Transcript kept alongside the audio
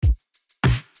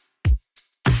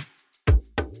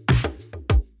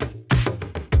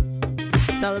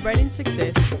celebrating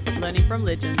success, learning from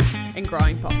legends, and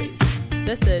growing poppies.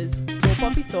 This is Tall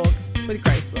Poppy Talk with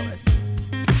Grace Lewis.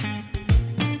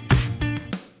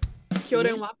 Kia ora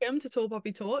and welcome to Tall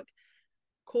Poppy Talk.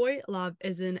 Koi Love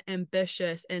is an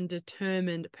ambitious and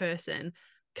determined person,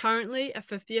 currently a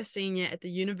fifth-year senior at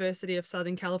the University of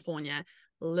Southern California,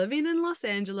 living in Los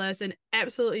Angeles and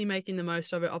absolutely making the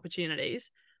most of her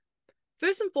opportunities.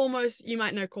 First and foremost, you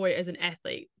might know Koi as an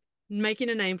athlete, making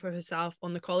a name for herself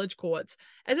on the college courts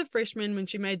as a freshman when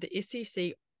she made the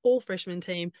SEC all-freshman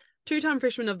team, two-time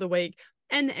freshman of the week,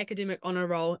 and the academic honor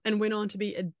roll, and went on to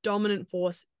be a dominant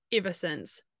force ever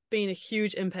since, being a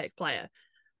huge impact player.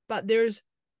 But there's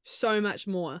so much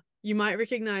more. You might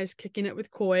recognize Kickin It with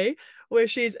Koi, where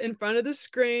she's in front of the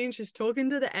screen, she's talking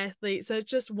to the athletes. So it's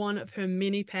just one of her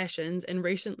many passions. And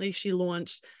recently she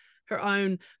launched her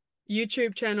own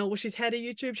YouTube channel. Well, she's had a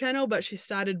YouTube channel, but she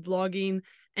started vlogging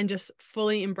and just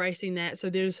fully embracing that. So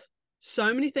there's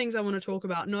so many things I want to talk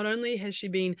about. Not only has she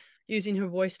been using her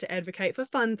voice to advocate for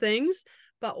fun things,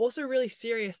 but also really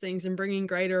serious things and bringing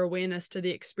greater awareness to the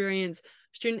experience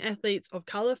student athletes of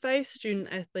color face, student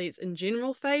athletes in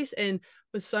general face. And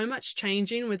with so much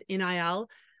changing with NIL,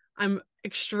 I'm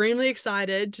extremely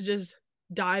excited to just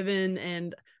dive in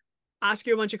and ask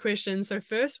you a bunch of questions. So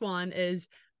first one is,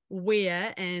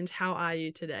 where and how are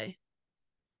you today?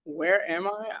 Where am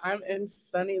I? I'm in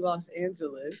sunny Los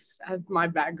Angeles, as my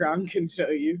background can show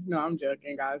you. No, I'm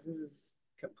joking, guys. This is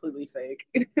completely fake.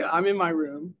 I'm in my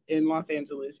room in Los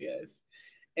Angeles, yes.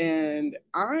 And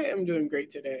I am doing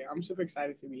great today. I'm super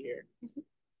excited to be here.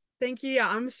 Thank you. Yeah,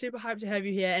 I'm super hyped to have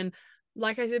you here. And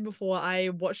like I said before, I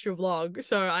watched your vlog,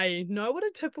 so I know what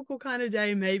a typical kind of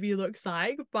day maybe looks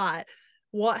like. But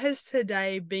what has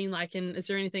today been like? And is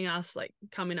there anything else like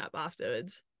coming up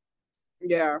afterwards?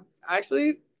 Yeah,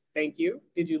 actually, thank you.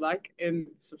 Did you like and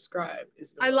subscribe?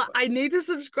 Is the real I question. need to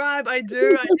subscribe. I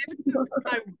do. I need to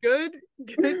subscribe. Good.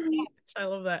 I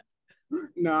love that.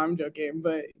 No, I'm joking.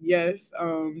 But yes,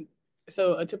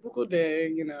 so a typical day,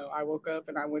 I woke up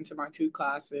and I went to my two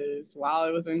classes. While I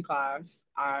was in class,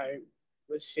 I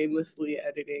was shamelessly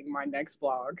editing my next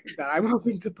vlog that I'm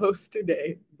hoping to post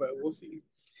today, but we'll see.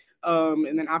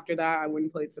 And then after that, I went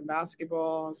and played some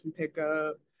basketball, some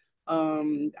pickup.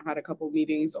 I had a couple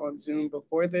meetings on Zoom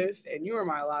before this, and you were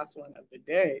my last one of the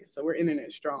day. So we're ending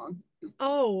it strong.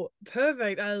 Oh,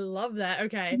 perfect. I love that.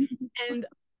 Okay. And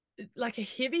like a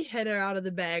heavy hitter out of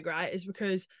the bag, right, is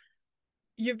because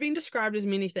you've been described as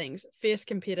many things: fierce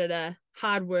competitor,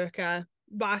 hard worker,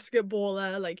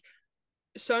 basketballer, like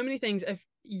so many things. If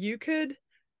you could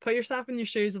put yourself in your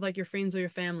shoes of like your friends or your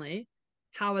family,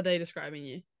 how are they describing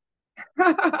you?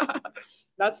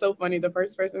 That's so funny. The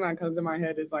first person that comes to my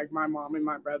head is like my mom and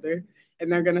my brother,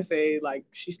 and they're gonna say like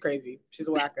she's crazy, she's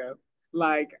a wacko.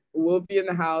 Like we'll be in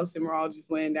the house and we're all just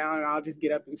laying down, and I'll just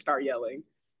get up and start yelling,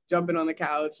 jumping on the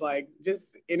couch, like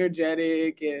just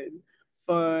energetic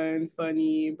and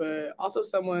funny, but also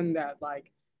someone that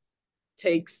like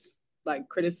takes like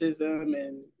criticism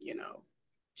and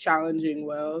challenging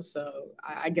well. So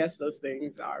I guess those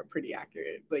things are pretty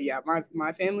accurate. But yeah,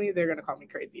 my family, they're gonna call me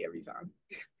crazy every time.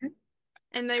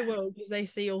 And they will, because they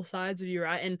see all sides of you,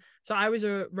 right? And so I was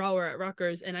a rower at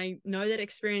Rutgers, and I know that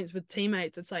experience with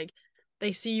teammates. It's like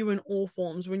they see you in all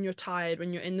forms when you're tired,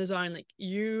 when you're in the zone. Like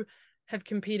you have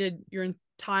competed your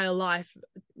entire life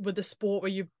with the sport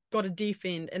where you've got to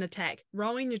defend and attack.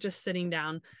 Rowing, you're just sitting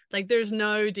down. Like there's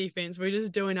no defense. We're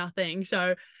just doing our thing.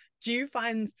 So do you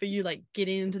find for you like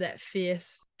getting into that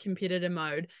fierce competitor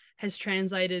mode has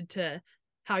translated to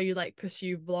how you like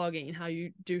pursue vlogging, how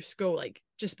you do school, like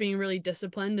just being really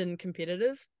disciplined and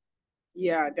competitive?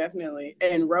 Yeah, definitely.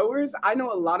 And rowers, I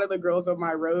know a lot of the girls on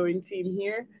my rowing team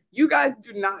here. You guys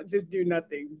do not just do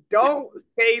nothing. Don't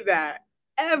say that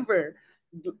ever.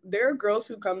 There are girls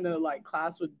who come to like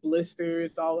class with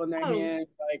blisters all on their Oh, hands.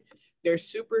 Like they're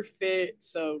super fit.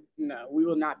 So no, we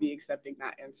will not be accepting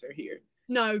that answer here.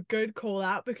 no, good call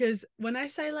out, because when I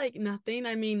say like nothing,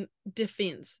 I mean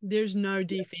defense. There's no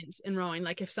defense in rowing.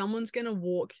 Like if someone's gonna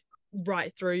walk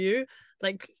right through you,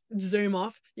 like zoom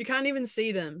off, you can't even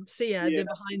see them. See ya, Yeah.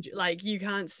 they're behind you. Like you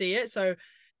can't see it. So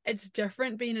it's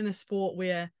different being in a sport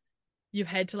where you've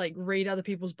had to like read other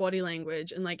people's body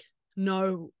language and like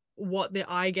know what their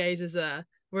eye gazes are.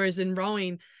 Whereas in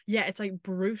rowing, yeah, it's like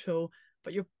brutal,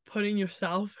 but you're putting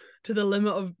yourself to the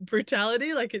limit of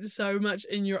brutality. Like it's so much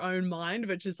in your own mind,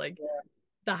 which is like Yeah.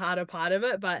 the harder part of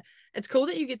it. But it's cool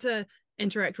that you get to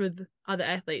interact with other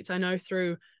athletes. I know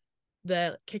through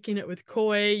the Kicking It with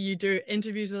Koi, you do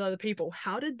interviews with other people.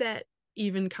 How did that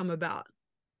even come about?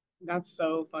 That's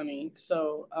so funny.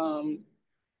 So,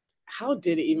 how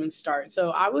did it even start? So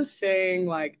I was saying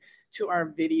like to our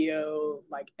video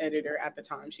like editor at the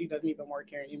time. She doesn't even work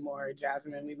here anymore.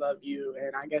 Jasmine, we love you.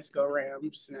 And I guess go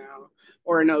Rams now.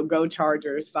 Or no, go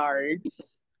Chargers, sorry.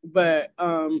 But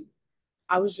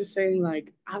I was just saying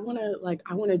like I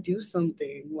wanna do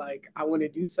something. Like I wanna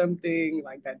do something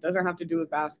like that doesn't have to do with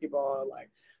basketball. Like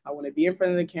I wanna be in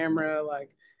front of the camera,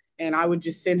 like and I would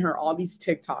just send her all these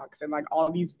TikToks and like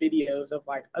all these videos of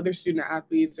like other student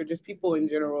athletes or just people in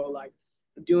general, like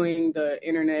doing the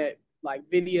internet like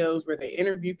videos where they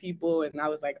interview people. And I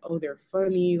was like, oh, they're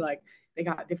funny. Like they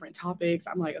got different topics.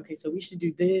 I'm like, okay, so we should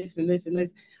do this and this and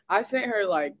this. I sent her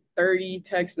like 30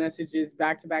 text messages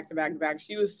back to back to back to back.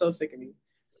 She was so sick of me.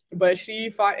 But she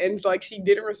fought and like she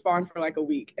didn't respond for like a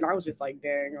week. And I was just like,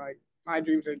 dang, like my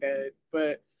dreams are dead.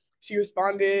 But she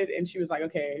responded and she was like,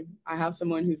 okay, I have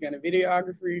someone who's gonna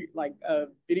videography, like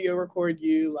video record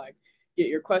you, like get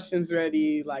your questions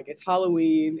ready. Like it's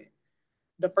Halloween.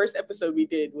 The first episode we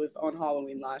did was on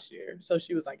Halloween last year. So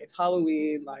she was like, it's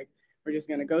Halloween, like we're just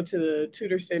gonna go to the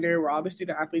tutor center where all the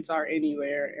student athletes are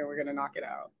anywhere and we're gonna knock it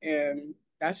out. And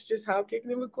that's just how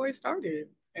Kickin with Koi started.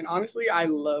 And honestly, I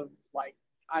love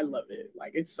it.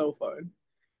 Like it's so fun.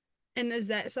 And is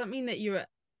that something that you're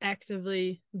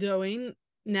actively doing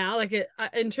now? Like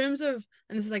in terms of,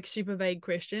 and this is like super vague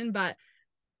question, but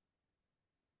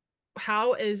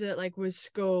how is it like with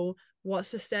school?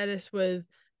 What's the status with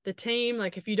the team?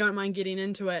 Like if you don't mind getting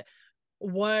into it,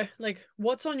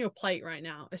 what's on your plate right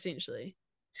now, essentially?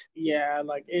 Yeah,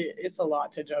 like it's a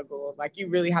lot to juggle. Like you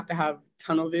really have to have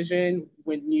tunnel vision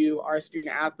when you are a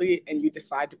student athlete and you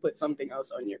decide to put something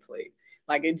else on your plate.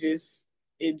 Like it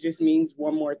just means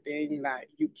one more thing that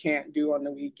you can't do on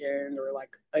the weekend or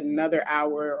like another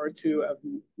hour or two of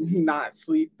not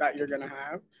sleep that you're gonna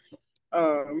have.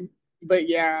 But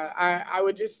yeah, I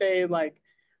would just say like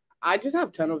I just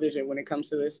have tunnel vision when it comes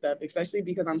to this stuff, especially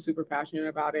because I'm super passionate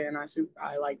about it and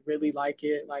I like really like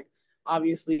it. Like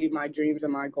obviously my dreams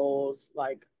and my goals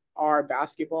like are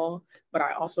basketball, but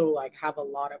I also like have a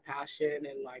lot of passion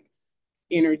and like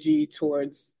energy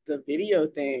towards the video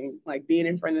thing, like being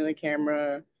in front of the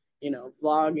camera,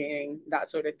 vlogging, that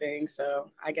sort of thing. So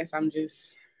I guess I'm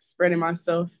just spreading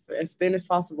myself as thin as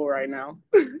possible right now.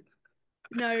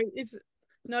 No, it's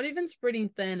not even spreading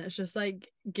thin. It's just like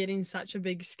getting such a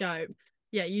big scope.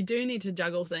 Yeah, you do need to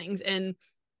juggle things. And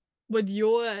with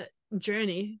your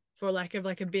journey, for lack of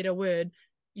like a better word,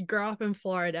 you grow up in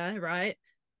Florida, right?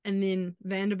 And then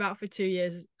Vanderbilt for 2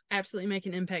 years, absolutely make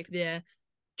an impact there.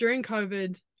 During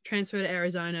COVID, transfer to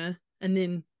Arizona, and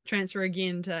then transfer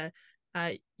again to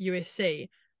USC.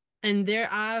 And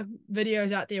there are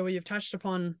videos out there where you've touched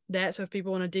upon that. So if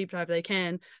people want to deep dive, they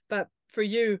can. But for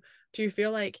you, do you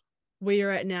feel like where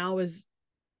you're at now is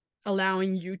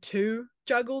allowing you to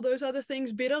juggle those other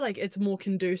things better? Like it's more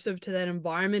conducive to that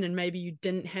environment and maybe you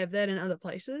didn't have that in other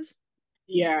places?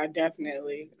 Yeah,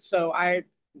 definitely. So I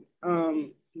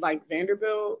like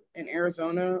Vanderbilt and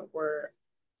Arizona were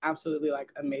absolutely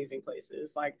like amazing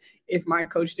places. Like if my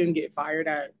coach didn't get fired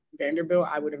at Vanderbilt,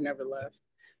 I would have never left.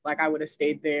 Like I would have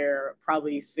stayed there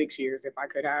probably 6 years if I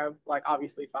could have. Like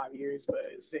obviously 5 years,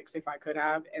 but six if I could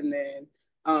have. And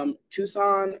then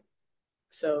Tucson,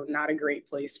 so not a great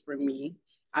place for me.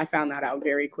 I found that out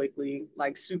very quickly,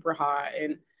 like super hot.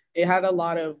 And it had a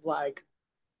lot of like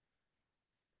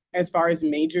as far as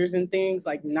majors and things,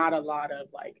 like not a lot of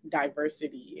like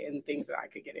diversity and things that I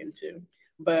could get into.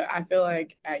 But I feel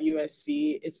like at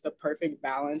USC, it's the perfect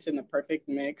balance and the perfect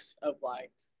mix of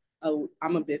like,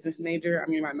 I'm a business major. I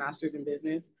mean, my master's in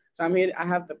business. So I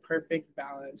have the perfect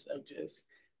balance of just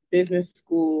business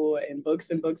school and books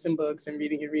and books and books and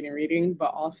reading and reading and reading.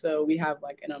 But also we have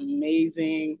like an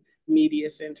amazing media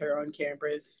center on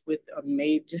campus with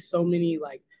just so many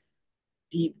like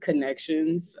deep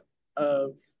connections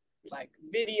of like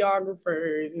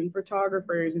videographers and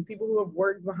photographers and people who have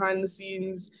worked behind the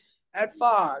scenes at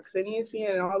Fox and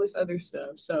ESPN and all this other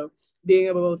stuff. So being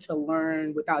able to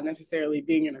learn without necessarily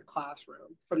being in a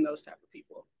classroom from those type of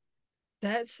people.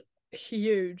 That's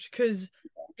huge because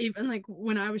even like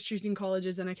when I was choosing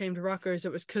colleges and I came to Rutgers,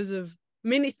 it was because of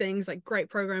many things like great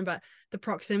program, but the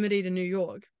proximity to New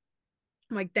York.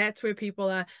 Like that's where people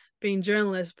are being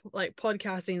journalists, like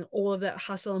podcasting, all of that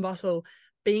hustle and bustle,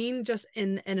 being just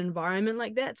in an environment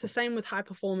like that. It's the same with high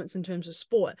performance in terms of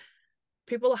sport.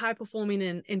 People are high performing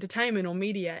in entertainment or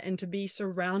media, and to be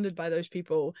surrounded by those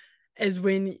people is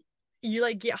when you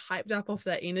like get hyped up off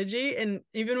that energy. And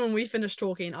even when we finish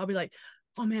talking, I'll be like,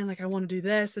 oh man, like I want to do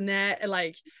this and that. And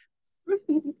like,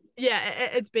 yeah,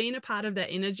 it's being a part of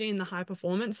that energy and the high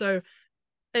performance. So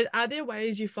are there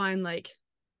ways you find like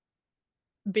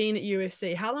being at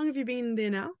USC? How long have you been there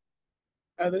now?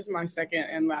 This is my second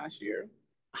and last year.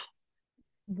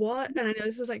 what, and I know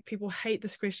this is like people hate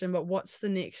this question, but what's the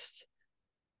next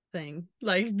thing?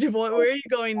 Like, where are you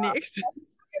going next?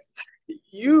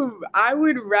 I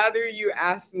would rather you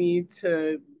ask me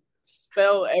to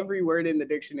spell every word in the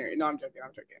dictionary. No, I'm joking.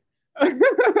 I'm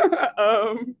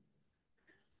joking.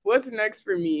 What's next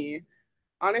for me?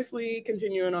 Honestly,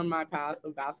 continuing on my path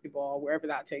of basketball, wherever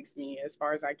that takes me, as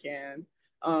far as I can.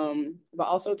 But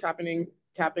also tapping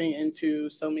into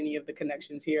so many of the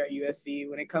connections here at USC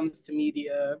when it comes to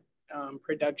media,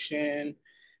 production,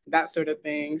 that sort of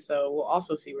thing. So we'll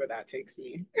also see where that takes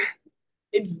me.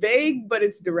 It's vague, but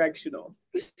it's directional.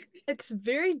 It's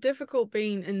very difficult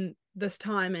being in this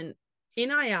time, and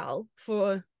NIL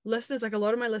for listeners, like a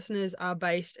lot of my listeners are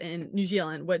based in New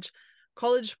Zealand, which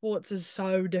college sports is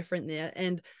so different there.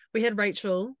 And we had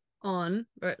Rachel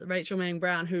Manning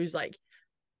Brown, who's like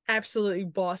absolutely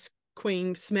boss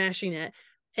queen, smashing it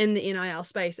in the NIL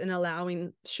space and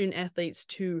allowing student athletes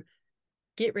to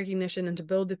get recognition and to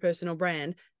build their personal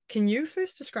brand. Can you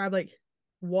first describe like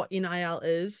what NIL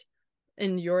is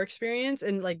in your experience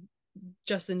and like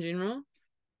just in general?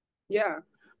 Yeah.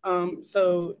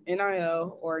 So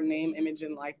NIL, or name, image,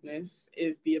 and likeness,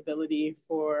 is the ability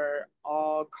for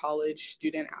all college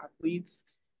student athletes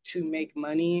to make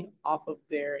money off of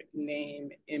their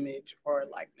name, image, or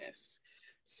likeness.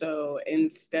 So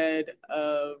instead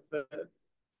of,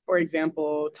 for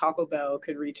example, Taco Bell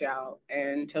could reach out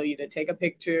and tell you to take a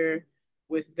picture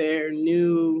with their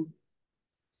new,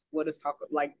 what is Taco,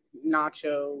 like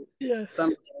nacho, Yes.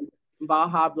 something,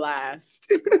 Baja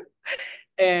Blast.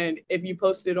 And if you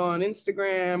post it on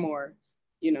Instagram, or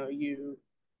you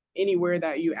anywhere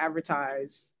that you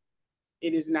advertise,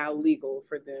 it is now legal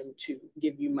for them to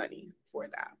give you money for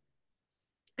that.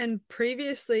 And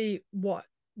previously, what,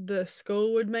 the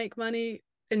school would make money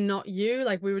and not you?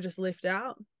 Like we were just left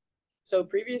out? So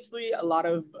previously, a lot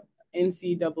of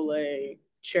NCAA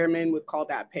chairmen would call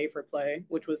that pay for play,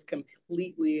 which was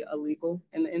completely illegal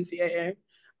in the NCAA.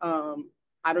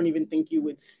 I don't even think you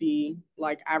would see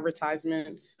like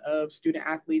advertisements of student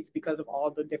athletes because of all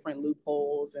the different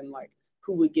loopholes and like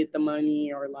who would get the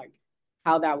money, or like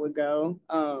how that would go.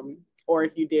 Or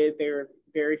if you did, they were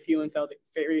very few and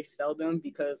very seldom,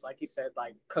 because like you said,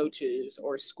 like coaches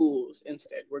or schools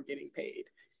instead were getting paid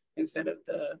instead of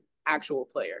the actual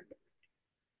player.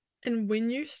 And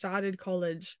when you started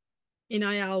college,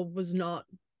 NIL was not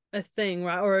a thing,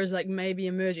 right? Or it was like maybe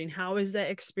emerging. How has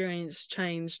that experience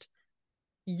changed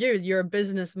you? You're a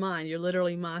business mind. You're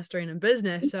literally mastering a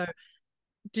business. So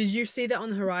did you see that on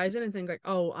the horizon and think like,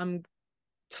 oh, I'm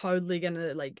totally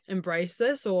gonna like embrace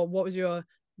this? Or what was your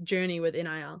journey with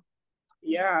NIL?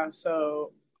 Yeah,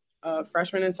 so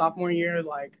freshman and sophomore year,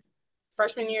 like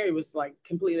freshman year, it was like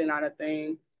completely not a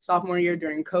thing. Sophomore year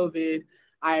during COVID,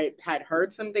 I had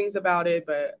heard some things about it,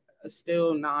 but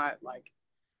still not like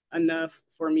enough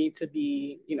for me to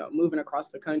be, moving across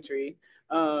the country.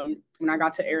 When I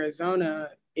got to Arizona,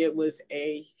 it was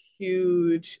a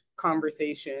huge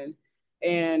conversation.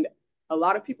 And a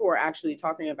lot of people were actually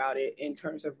talking about it in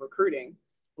terms of recruiting,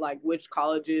 like which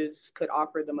colleges could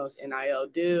offer the most NIL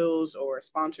deals or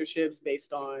sponsorships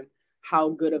based on how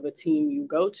good of a team you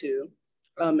go to.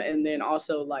 And then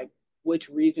also like which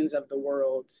regions of the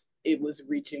world it was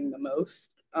reaching the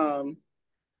most.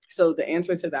 So the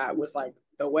answer to that was like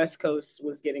the West Coast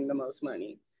was getting the most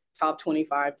money, top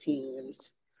 25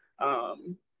 teams,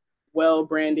 um, well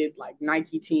branded like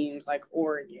Nike teams like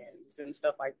Oregon's and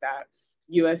stuff like that,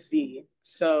 USC.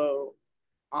 So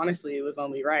honestly, it was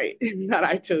only right that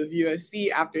I chose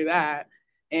USC after that.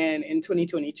 And in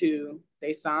 2022,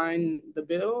 they signed the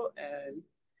bill, and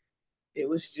it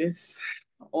was just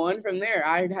on from there.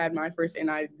 I had my first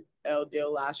NIL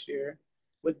deal last year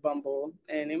with Bumble,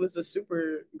 and it was a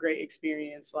super great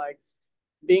experience. Like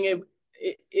being able,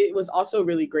 it was also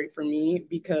really great for me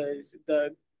because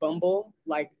the Bumble,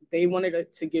 like they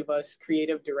wanted to give us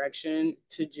creative direction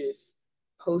to just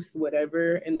post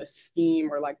whatever in the scheme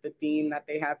or like the theme that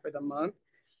they had for the month.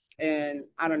 And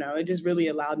I don't know, it just really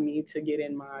allowed me to get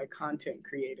in my content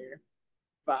creator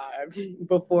vibe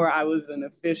before I was an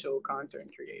official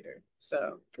content creator.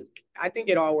 So I think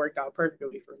it all worked out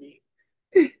perfectly for me.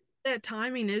 That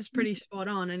timing is pretty spot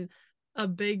on. And a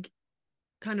big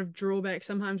kind of drawback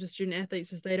sometimes with student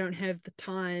athletes is they don't have the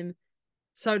time.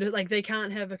 So to, like they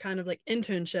can't have a kind of like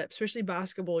internship, especially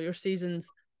basketball. Your season's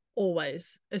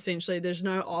always essentially there's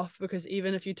no off, because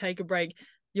even if you take a break,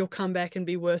 you'll come back and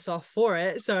be worse off for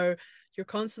it. So you're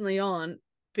constantly on.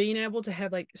 Being able to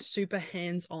have like super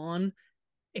hands-on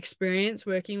experience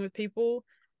working with people.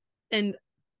 And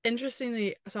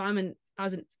interestingly, so I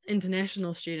was an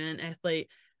international student athlete.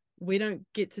 We don't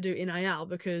get to do NIL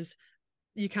because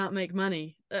you can't make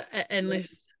money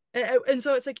unless and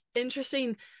so it's like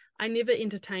interesting. I never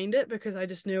entertained it because I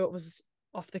just knew it was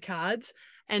off the cards,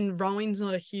 and rowing's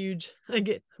not a huge,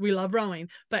 like, we love rowing,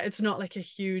 but it's not like a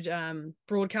huge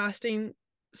broadcasting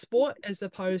sport as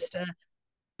opposed to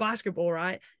basketball,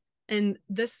 right? And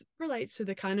this relates to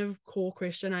the kind of core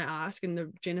question I ask and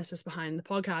the genesis behind the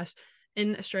podcast.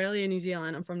 In Australia, New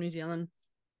Zealand, I'm from New Zealand,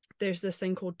 there's this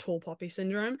thing called tall poppy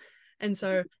syndrome. And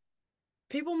so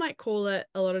people might call it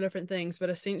a lot of different things, but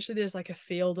essentially there's like a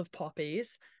field of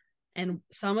poppies, and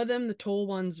some of them, the tall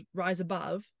ones, rise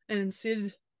above, and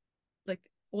instead, like,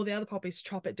 all the other poppies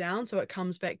chop it down so it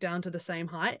comes back down to the same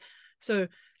height. So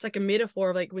it's like a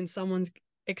metaphor of like when someone's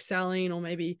excelling or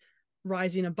maybe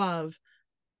rising above,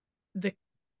 the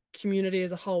community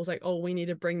as a whole is like, oh, we need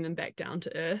to bring them back down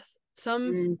to earth.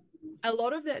 A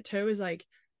lot of that too is like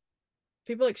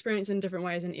people experience in different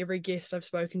ways, and every guest I've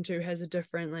spoken to has a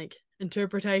different like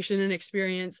interpretation and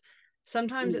experience.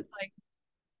 Sometimes it's like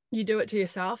you do it to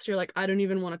yourself, so you're like, I don't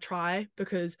even want to try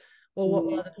because, well, what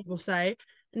will other people say?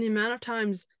 And the amount of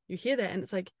times you hear that, and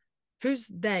it's like, who's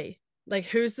they? Like,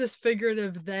 who's this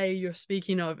figurative they you're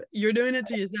speaking of? You're doing it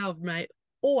to yourself, mate.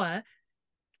 Or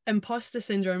imposter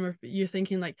syndrome, or you're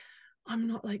thinking like, I'm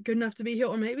not like good enough to be here.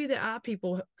 Or maybe there are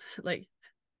people like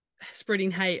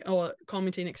spreading hate or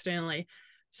commenting externally.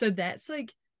 So that's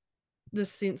like the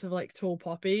sense of like tall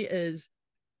poppy is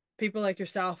people like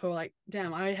yourself who are like,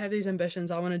 damn, I have these ambitions,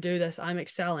 I want to do this, I'm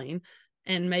excelling,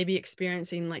 and maybe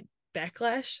experiencing like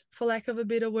backlash, for lack of a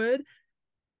better word.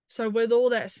 So with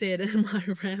all that said in my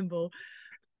ramble,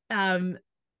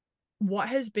 what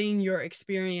has been your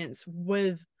experience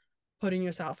with putting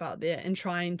yourself out there and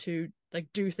trying to like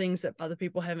do things that other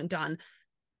people haven't done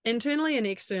internally and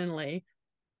externally?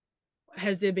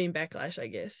 Has there been backlash, I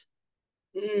guess?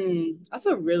 That's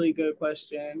a really good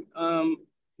question.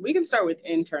 We can start with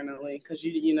internally because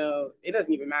you know it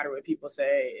doesn't even matter what people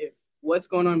say if what's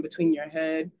going on between your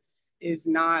head is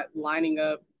not lining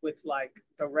up with like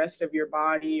the rest of your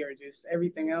body or just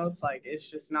everything else. Like it's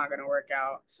just not gonna work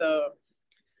out. So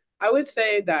I would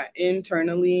say that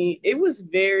internally, it was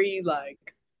very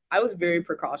like I was very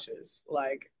precautious.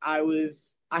 Like I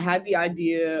had the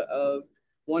idea of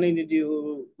wanting to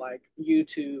do like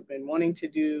YouTube and wanting to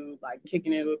do like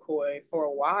kicking it with Koi for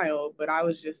a while, but I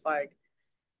was just like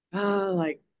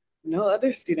no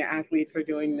other student athletes are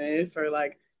doing this, or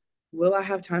like, will I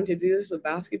have time to do this with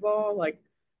basketball? Like,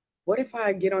 what if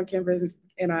I get on campus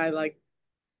and I like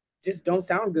just don't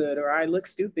sound good, or I look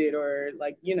stupid, or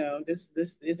like,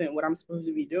 this isn't what I'm supposed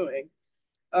to be doing.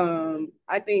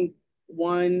 I think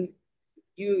one,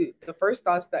 the first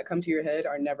thoughts that come to your head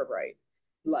are never right.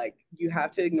 Like you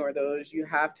have to ignore those. You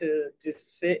have to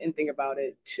just sit and think about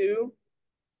it. Two,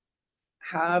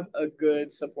 have a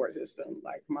good support system.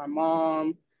 Like my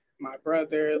mom, my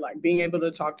brother, like being able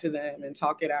to talk to them and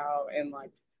talk it out, and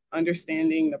like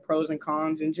understanding the pros and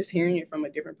cons and just hearing it from a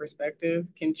different perspective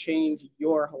can change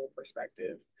your whole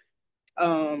perspective.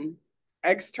 um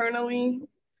Externally,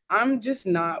 I'm just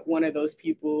not one of those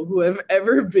people who have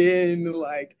ever been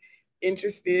like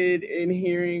interested in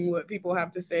hearing what people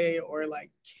have to say or like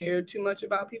care too much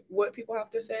about what people have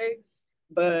to say,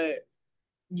 but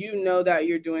you know that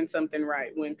you're doing something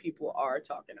right when people are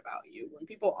talking about you. When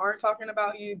people aren't talking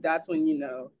about you, that's when you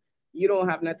know you don't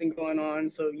have nothing going on,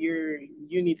 so you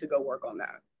need to go work on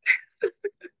that.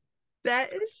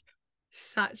 That is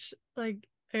such like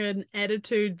an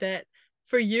attitude that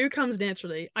for you comes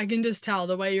naturally. I can just tell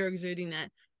the way you're exuding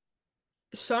that.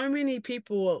 So many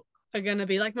people are gonna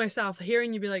be like myself,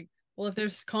 hearing you be like, well, if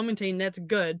there's commenting, that's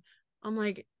good. I'm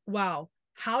like, wow,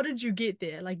 how did you get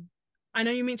there? Like, I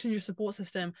know you mentioned your support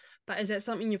system, but is that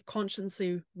something you've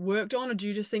consciously worked on, or do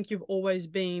you just think you've always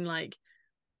been like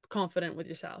confident with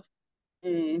yourself?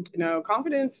 No,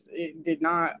 confidence, it did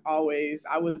not always,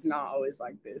 I was not always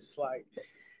like this. Like,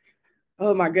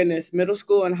 oh my goodness, middle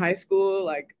school and high school,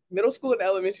 like middle school and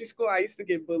elementary school, I used to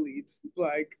get bullied.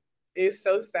 Like, it's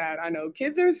so sad. I know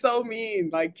kids are so mean.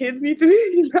 Like, kids need to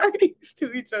be nice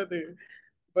to each other.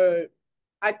 But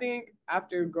I think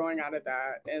after growing out of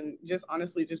that and just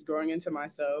honestly just growing into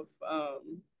myself,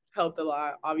 helped a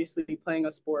lot. Obviously, playing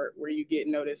a sport where you get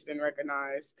noticed and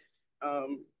recognized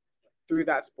um, through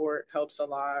that sport helps a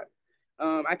lot.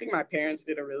 I think my parents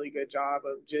did a really good job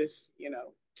of just,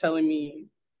 telling me,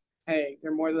 hey,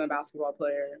 you're more than a basketball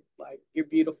player. Like, you're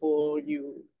beautiful,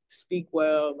 you speak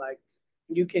well, like,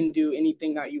 you can do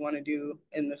anything that you want to do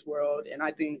in this world. And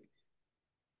I think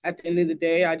at the end of the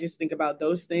day, I just think about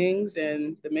those things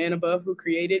and the man above who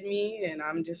created me. And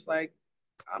I'm just like,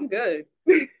 I'm good.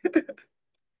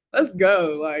 Let's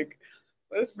go. Like,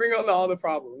 let's bring on all the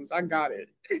problems. I got it.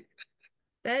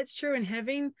 That's true. And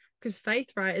having, because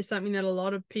faith, right, is something that a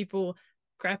lot of people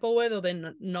grapple with or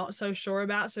they're not so sure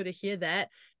about. So to hear that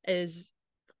is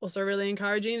also really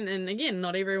encouraging. And again,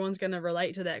 not everyone's going to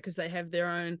relate to that because they have their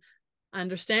own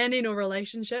understanding or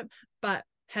relationship. But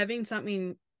having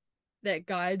something that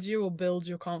guides you or builds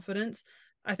your confidence,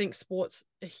 I think sports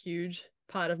a huge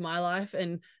part of my life.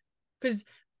 And because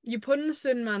you put in a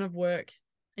certain amount of work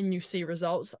and you see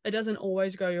results, it doesn't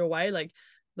always go your way. Like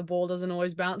the ball doesn't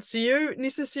always bounce to you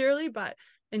necessarily, but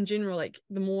in general, like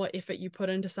the more effort you put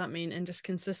into something and just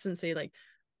consistency, like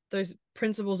those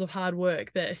principles of hard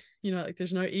work that, like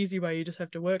there's no easy way, you just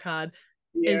have to work hard,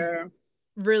 is Yeah.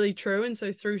 really true. And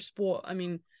so through sport, I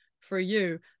mean, for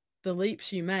you, the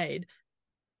leaps you made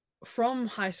from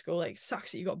high school, like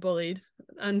sucks that you got bullied.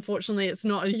 Unfortunately, it's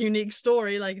not a unique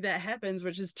story, like that happens,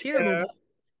 which is terrible. Yeah. But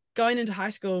going into high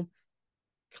school,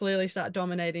 clearly start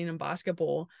dominating in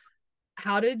basketball.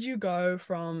 How did you go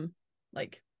from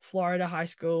like Florida high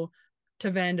school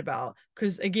to Vanderbilt?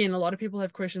 Because again, a lot of people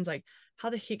have questions like, how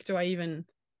the heck do I even,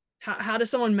 how does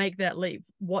someone make that leap?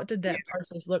 What did Yeah. that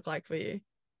process look like for you?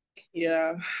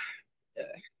 Yeah.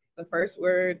 The first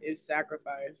word is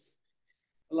sacrifice.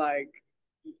 Like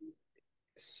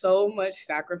so much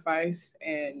sacrifice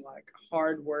and like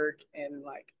hard work and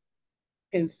like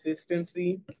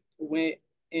consistency went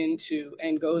into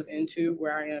and goes into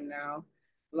where I am now.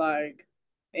 Like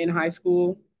in high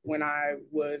school, when I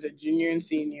was a junior and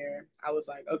senior, I was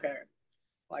like, okay,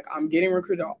 like I'm getting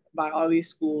recruited by all these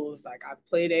schools. Like I've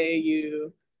played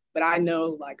AAU, but I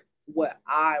know like what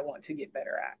I want to get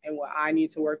better at and what I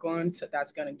need to work on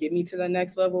that's going to get me to the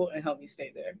next level and help me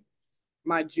stay there.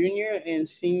 My junior and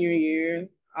senior year,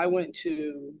 I went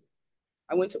to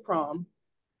I went to prom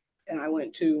and I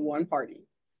went to one party.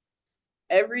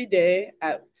 Every day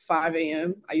at 5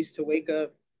 a.m., I used to wake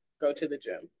up, go to the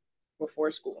gym before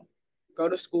school, go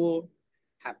to school,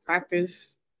 have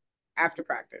practice. After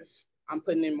practice, I'm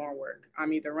putting in more work.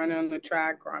 I'm either running on the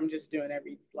track or I'm just doing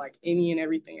any and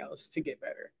everything else to get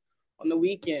better. On the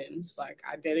weekends, like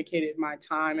I dedicated my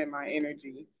time and my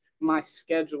energy, my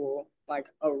schedule, like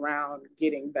around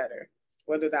getting better.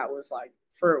 Whether that was like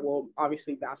well,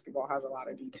 obviously basketball has a lot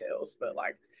of details, but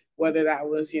like whether that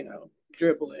was,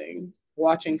 dribbling,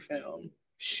 watching film,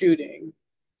 shooting,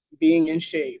 being in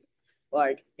shape,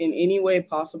 like in any way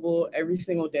possible, every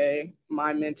single day.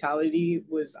 My mentality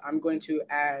was I'm going to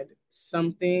add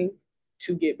something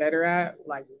to get better at,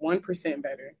 like 1%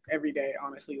 better every day,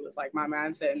 honestly, was like my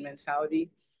mindset and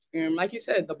mentality. And like you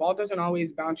said, the ball doesn't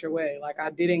always bounce your way. Like I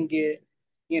didn't get,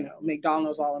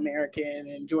 McDonald's All American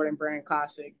and Jordan Brand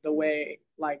Classic the way,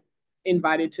 like,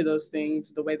 invited to those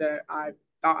things the way that I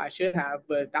thought I should have.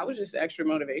 But that was just extra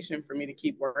motivation for me to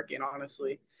keep working,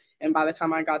 honestly. And by the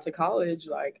time I got to college,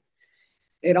 like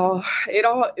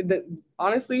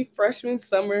honestly, freshman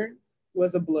summer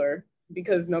was a blur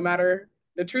because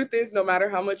the truth is, no matter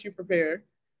how much you prepare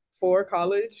for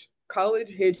college, college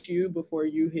hits you before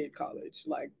you hit college.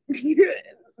 Like the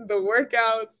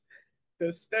workouts,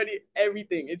 the study,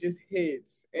 everything, it just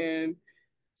hits. And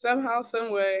somehow,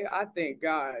 some way, I thank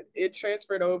God it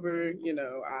transferred over.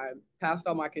 I passed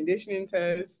all my conditioning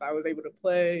tests. I was able to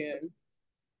play, and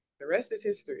the rest is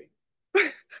history.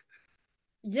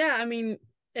 Yeah, I mean,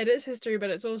 it is history, but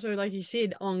it's also, like you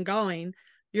said, ongoing.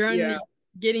 You're Yeah, only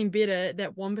getting better.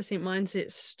 That 1%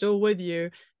 mindset's still with you,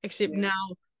 except yeah.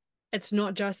 now it's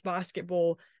not just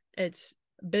basketball, it's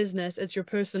business, it's your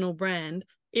personal brand.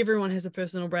 Everyone has a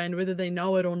personal brand, whether they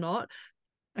know it or not.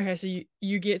 Okay, so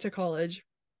you get to college,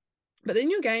 but then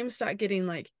your games start getting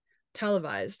like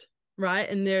televised, right?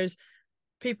 And there's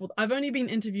people, I've only been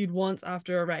interviewed once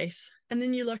after a race, and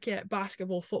then you look at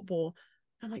basketball, football,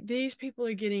 I'm like, these people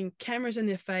are getting cameras in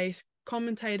their face,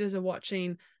 commentators are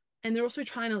watching, and they're also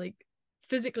trying to like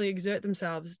physically exert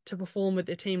themselves to perform with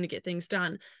their team to get things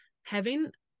done.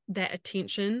 Having that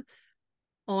attention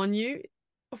on you,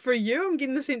 for you, I'm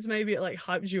getting the sense maybe it like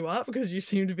hypes you up because you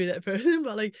seem to be that person,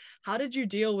 but like how did you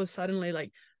deal with suddenly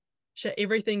like shit,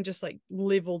 everything just like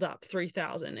leveled up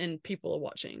 3,000 and people are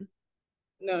watching?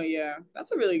 No, yeah,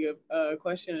 that's a really good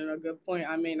question and a good point.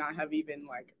 I may not have even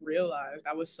like realized.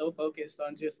 I was so focused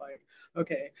on just like,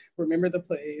 okay, remember the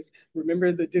plays,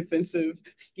 remember the defensive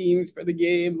schemes for the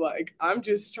game. Like, I'm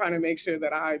just trying to make sure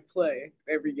that I play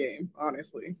every game,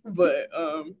 honestly. But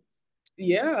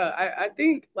yeah, I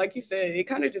think, like you said, it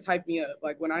kind of just hyped me up.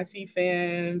 Like when I see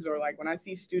fans or like when I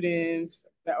see students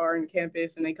that are in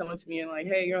campus and they come up to me and like,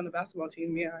 hey, you're on the basketball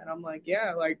team, yeah, and I'm like,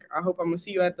 yeah, like I hope I'm gonna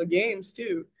see you at the games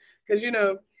too, because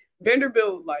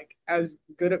Vanderbilt, like as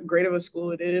great of a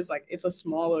school it is, like it's a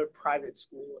smaller private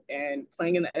school, and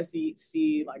playing in the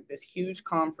SEC, like this huge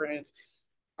conference,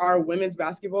 our women's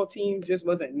basketball team just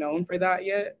wasn't known for that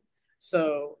yet.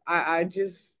 So I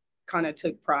just kind of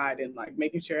took pride in like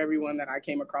making sure everyone that I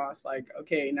came across, like,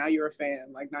 okay, now you're a fan.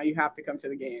 Like now you have to come to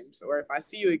the games. Or if I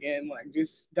see you again, like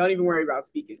just don't even worry about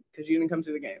speaking because you didn't come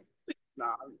to the game. No,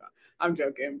 I'm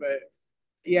joking. But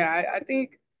yeah, I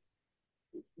think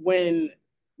when,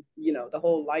 the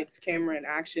whole lights, camera, and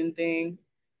action thing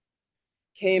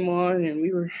came on and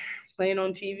we were playing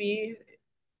on TV,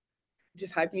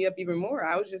 just hyped me up even more.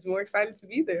 I was just more excited to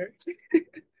be there.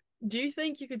 Do you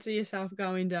think you could see yourself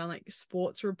going down like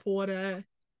sports reporter?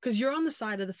 Because you're on the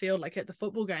side of the field, like at the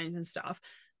football games and stuff.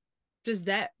 Does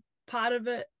that part of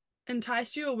it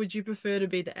entice you, or would you prefer to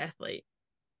be the athlete?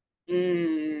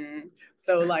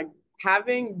 So like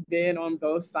having been on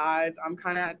both sides, I'm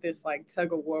kind of at this like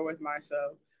tug of war with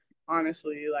myself,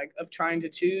 honestly, like of trying to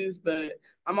choose, but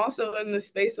I'm also in the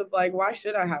space of like, why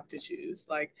should I have to choose?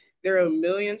 Like there are a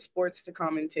million sports to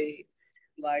commentate.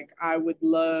 Like I would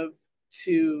love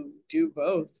to do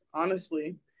both,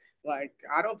 honestly. Like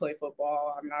I don't play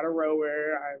football, I'm not a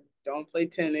rower, I don't play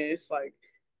tennis. Like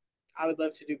I would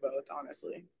love to do both,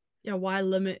 honestly. Yeah, why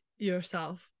limit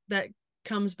yourself? That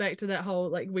comes back to that whole,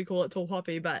 like, we call it tall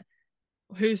poppy, but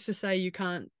who's to say you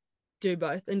can't do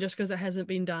both? And just because it hasn't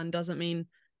been done doesn't mean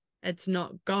it's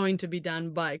not going to be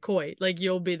done by Koi. Like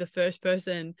you'll be the first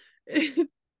person.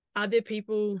 Are there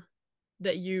people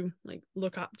that you like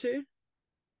look up to?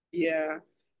 Yeah.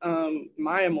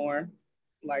 Maya Moore,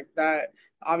 like that,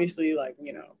 obviously, like,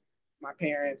 my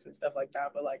parents and stuff like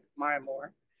that, but like Maya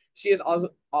Moore. She has also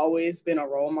always been a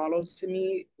role model to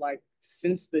me, like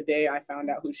since the day I found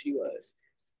out who she was.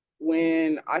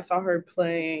 When I saw her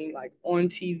playing like on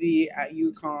TV at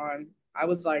UConn, I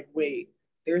was like, wait,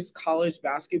 there's college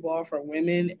basketball for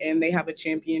women and they have a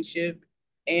championship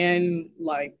and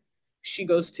like she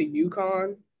goes to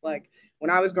UConn. Like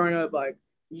when I was growing up, like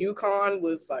UConn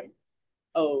was like,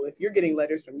 oh, if you're getting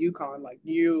letters from UConn, like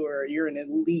you're an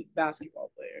elite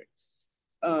basketball player.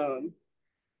 Um,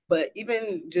 but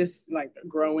even just like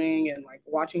growing and like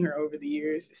watching her over the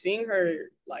years, seeing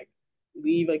her like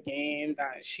leave a game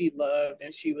that she loved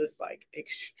and she was like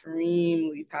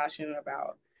extremely passionate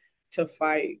about to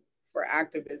fight for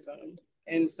activism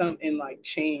and like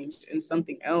change and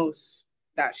something else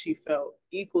that she felt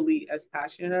equally as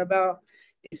passionate about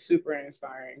is super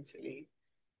inspiring to me.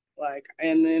 Like,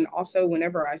 and then also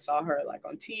whenever I saw her like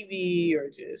on TV or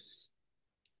just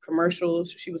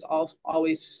commercials, she was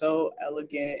always so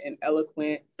elegant and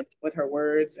eloquent with her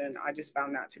words. And I just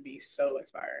found that to be so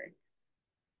inspiring.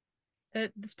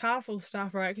 It's powerful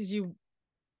stuff, right? Because you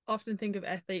often think of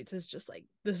athletes as just like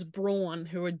this brawn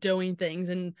who are doing things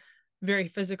and very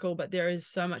physical, but there is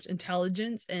so much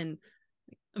intelligence and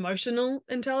emotional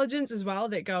intelligence as well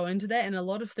that go into that, and a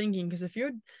lot of thinking. Because if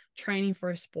you're training for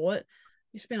a sport,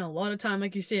 you spend a lot of time,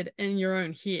 like you said, in your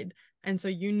own head, and so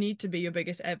you need to be your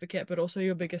biggest advocate but also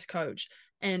your biggest coach.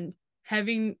 And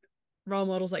having role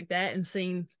models like that and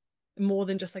seeing more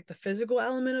than just like the physical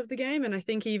element of the game. And I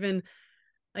think even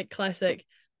like classic,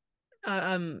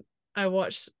 um I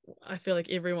watched, I feel like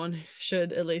everyone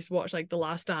should at least watch like The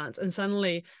Last Dance, and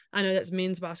suddenly I know that's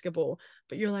men's basketball,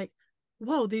 but you're like,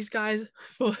 whoa, these guys,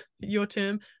 for your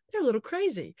term, they're a little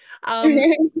crazy.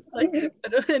 Like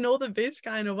in all the best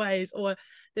kind of ways. Or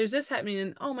there's this happening,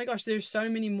 and oh my gosh, there's so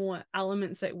many more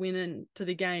elements that went into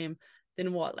the game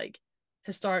than what like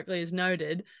historically is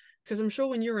noted. Because I'm sure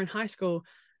when you were in high school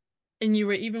and you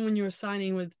were, even when you were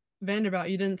signing with Vanderbilt,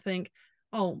 you didn't think,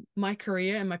 oh, my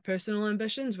career and my personal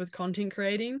ambitions with content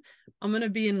creating, I'm gonna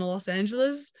be in Los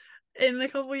Angeles in a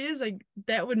couple of years. Like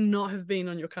that would not have been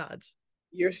on your cards.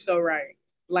 You're so right.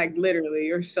 Like literally,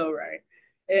 you're so right.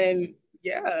 And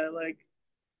yeah, like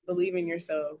believe in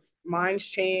yourself. Minds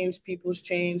change, people's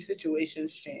change,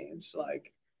 situations change.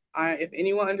 Like if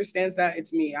anyone understands that,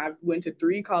 it's me. I went to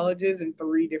 3 colleges and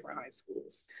 3 different high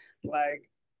schools. Like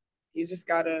you just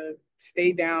gotta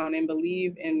stay down and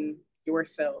believe in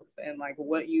yourself and like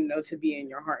what you know to be in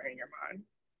your heart and your mind.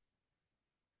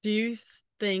 Do you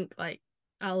think like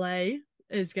LA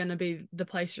is gonna be the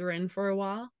place you're in for a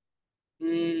while?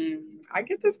 I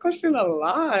get this question a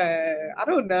lot. I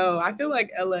don't know. I feel like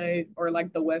LA or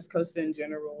like the West Coast in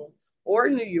general or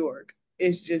New York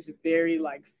is just very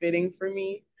like fitting for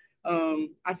me.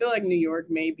 I feel like New York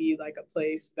may be like a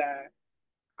place that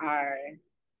I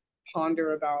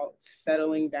ponder about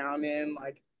settling down in,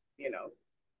 like, you know,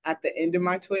 at the end of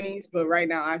my 20s. But right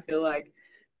now, I feel like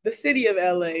the city of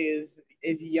LA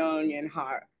is young and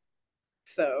hot,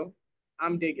 so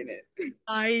I'm digging it.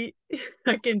 I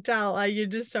I can tell. You're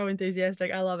just so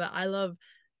enthusiastic. I love it. I love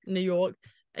New York.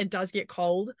 It does get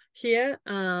cold here.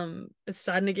 It's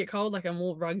starting to get cold. Like I'm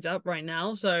all rugged up right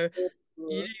now. So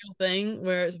you do your thing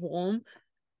where it's warm.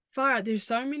 Far out, there's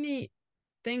so many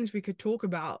things we could talk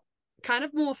about. Kind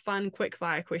of more fun, quick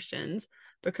fire questions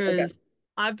Okay. because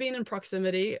I've been in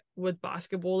proximity with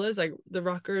basketballers, like the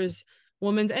Rutgers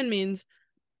women's and men's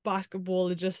basketball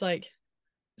are just like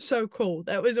so cool.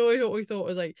 That was always what we thought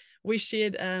was like we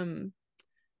shared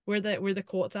where the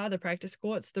courts are, the practice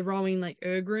courts, the rowing like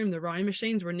erg room, the rowing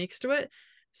machines were next to it.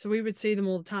 So we would see them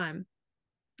all the time.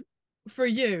 For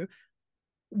you,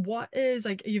 what is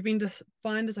like you've been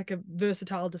defined as like a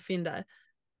versatile defender?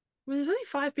 Well, there's only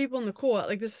 5 people on the court.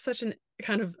 Like this is such an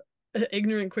kind of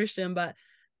ignorant question, but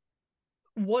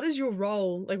what is your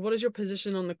role? Like what is your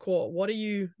position on the court? What are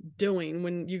you doing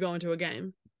when you go into a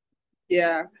game?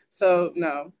 Yeah. So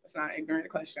no, it's not an ignorant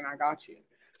question. I got you.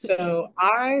 So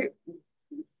I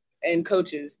and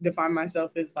coaches define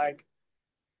myself as like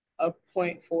a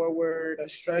point forward, a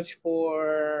stretch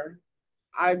four.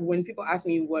 I when people ask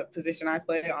me what position I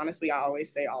play, honestly, I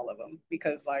always say all of them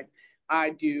because like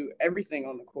I do everything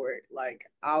on the court. Like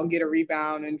I'll get a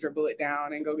rebound and dribble it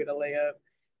down and go get a layup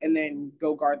and then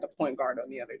go guard the point guard on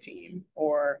the other team.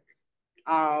 Or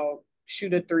I'll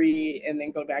shoot a three and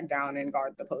then go back down and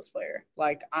guard the post player.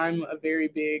 Like I'm a very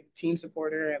big team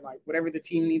supporter and like whatever the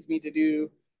team needs me to do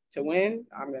to win,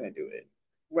 I'm gonna do it.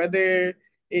 Whether it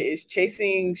is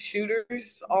chasing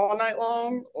shooters all night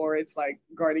long or it's like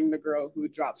guarding the girl who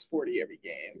drops 40 every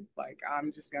game. Like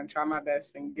I'm just gonna try my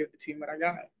best and give the team what I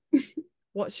got.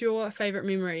 What's your favorite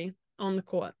memory on the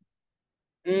court?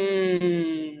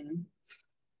 Mm,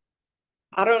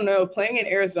 I don't know. Playing in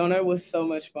Arizona was so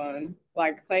much fun.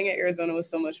 Like playing in Arizona was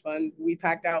so much fun. We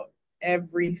packed out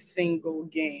every single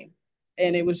game,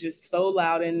 and it was just so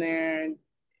loud in there. And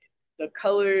the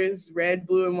colors, red,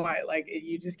 blue, and white, like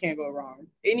you just can't go wrong.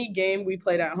 Any game we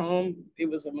played at home, it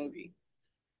was a movie.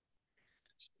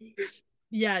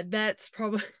 Yeah, that's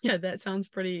probably yeah, that sounds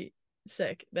pretty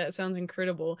sick. That sounds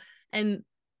incredible. And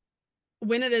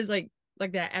when it is like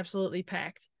that, absolutely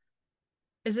packed,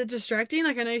 is it distracting?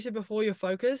 Like I know you said before you're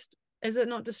focused. Is it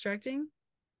not distracting?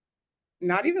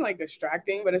 Not even like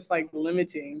distracting, but it's like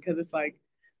limiting because it's like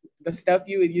the stuff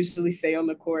you would usually say on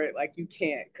the court, like you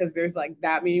can't because there's like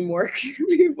that many more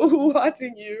people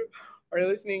watching you or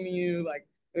listening to you. Like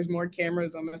there's more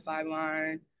cameras on the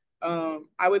sideline.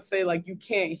 I would say like you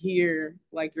can't hear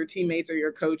like your teammates or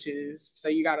your coaches, so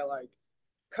you gotta like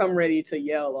come ready to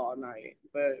yell all night.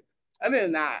 But other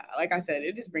than that, like I said,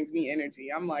 it just brings me energy.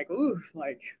 I'm like, ooh,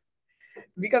 like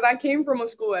because I came from a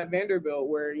school at Vanderbilt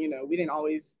where we didn't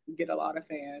always get a lot of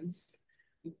fans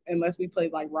unless we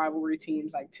played like rivalry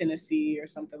teams like Tennessee or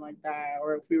something like that,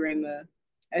 or if we were in the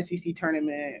SEC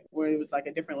tournament where it was like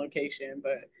a different location.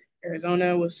 But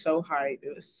Arizona was so hype.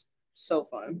 It was so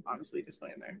fun, honestly, just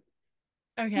playing there.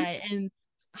 Okay, and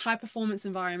high performance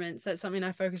environments, that's something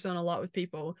I focus on a lot with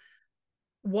people.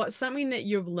 What's something that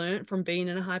you've learned from being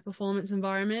in a high performance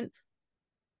environment,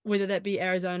 whether that be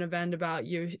Arizona, Vanderbilt,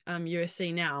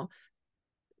 USC now,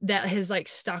 that has like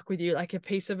stuck with you, like a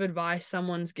piece of advice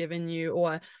someone's given you,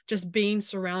 or just being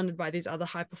surrounded by these other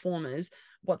high performers?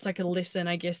 What's like a lesson,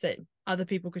 I guess, that other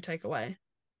people could take away?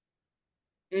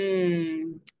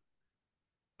 Mm,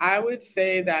 I would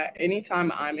say that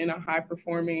anytime I'm in a high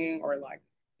performing or like,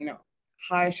 you know,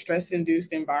 high stress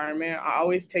induced environment, I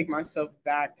always take myself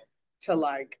back to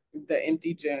like the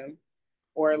empty gym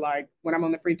or like when I'm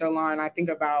on the free throw line, I think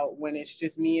about when it's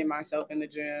just me and myself in the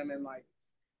gym and like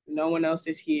no one else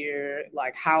is here,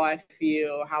 like how I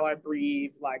feel, how I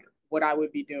breathe, like what I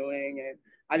would be doing. And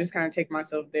I just kind of take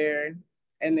myself there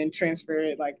and then transfer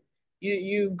it. Like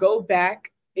you go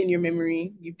back in your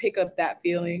memory, you pick up that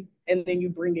feeling, and then you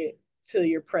bring it to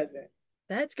your present.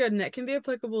 That's good. And that can be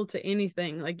applicable to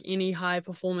anything, like any high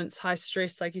performance, high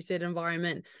stress, like you said,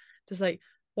 environment. Just like,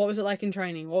 what was it like in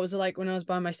training? What was it like when I was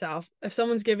by myself? If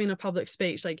someone's giving a public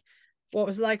speech, like, what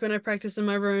was it like when I practiced in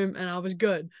my room and I was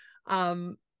good?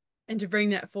 Um, and to bring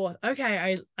that forth,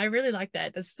 okay, I really like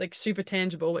that. That's like super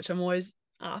tangible, which I'm always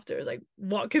after. Is like,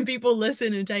 what can people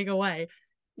listen and take away?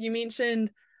 You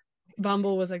mentioned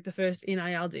Bumble was like the first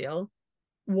NIL deal.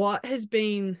 What has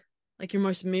been like your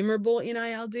most memorable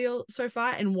NIL deal so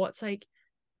far, and what's like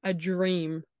a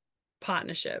dream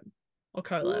partnership or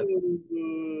collab?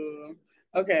 Ooh.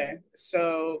 Okay,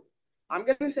 so I'm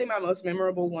gonna say my most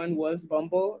memorable one was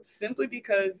Bumble, simply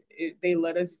because they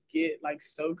let us get like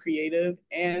so creative,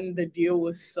 and the deal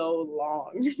was so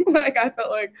long. Like I felt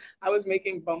like I was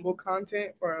making Bumble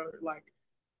content for like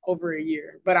over a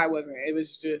year, but I wasn't.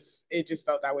 It just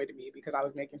felt that way to me because I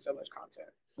was making so much content.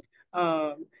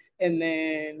 Um, and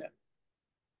then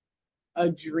a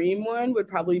dream one would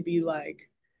probably be like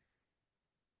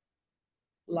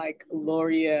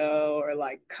L'Oreal or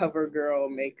like CoverGirl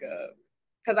makeup.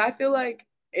 because I feel like,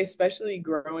 especially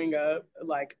growing up,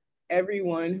 like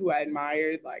everyone who I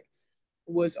admired, like,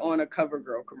 was on a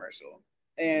CoverGirl commercial.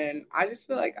 And I just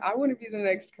feel like I want to be the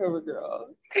next CoverGirl.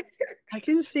 I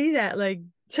can see that. Like,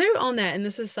 too, on that, and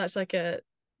this is such like a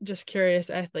just curious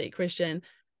athlete question.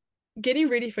 Getting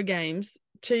ready for games,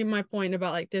 to my point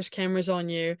about like there's cameras on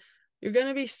you, you're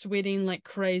gonna be sweating like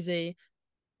crazy.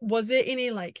 Was there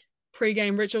any like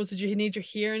pre-game rituals? Did you need your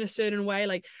hair in a certain way?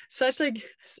 Like such like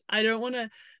I don't want to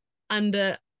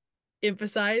under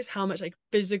emphasize how much like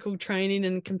physical training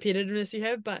and competitiveness you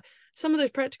have, but some of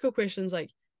those practical questions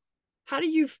like how do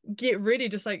you get ready?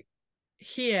 Just like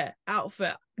hair,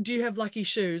 outfit. Do you have lucky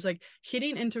shoes? Like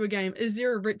heading into a game, is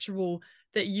there a ritual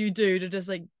that you do to just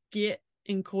like get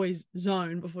in Koi's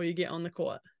zone before you get on the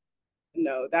court?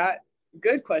 No, that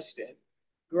good question.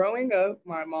 Growing up,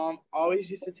 my mom always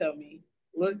used to tell me,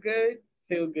 look good,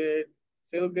 feel good,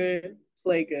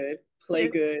 play Yeah.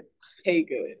 good, pay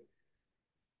good.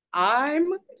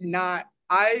 I'm not,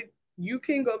 I, you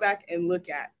can go back and look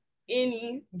at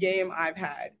any game I've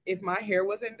had. If my hair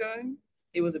wasn't done,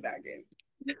 it was a bad game.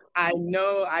 I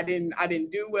know I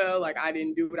didn't do well. Like I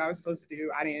didn't do what I was supposed to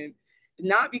do. I didn't,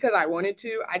 not because I wanted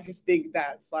to. I just think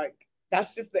that's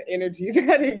just the energy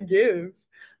that it gives.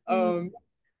 Mm. Um,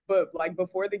 but like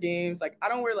before the games, like I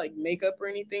don't wear like makeup or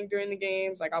anything during the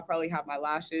games. Like I'll probably have my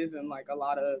lashes and like a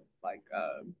lot of like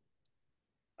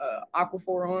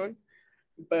aquaphor on.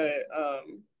 But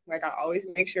like I always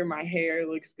make sure my hair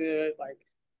looks good. Like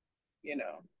you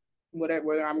know,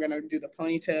 whether I'm gonna do the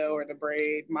ponytail or the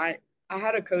braid. I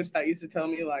had a coach that used to tell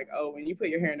me like, oh, when you put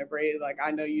your hair in a braid, like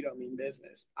I know you don't mean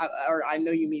business, or I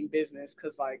know you mean business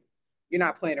because like you're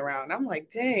not playing around. And I'm like,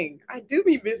 dang, I do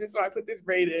mean business when I put this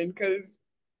braid in because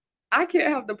I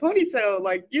can't have the ponytail.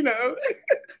 Like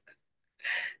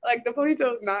like the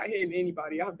ponytail is not hitting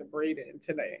anybody. I have the braid in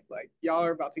today. Like y'all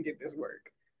are about to get this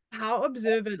work. How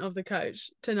observant of the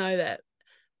coach to know that.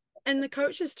 And the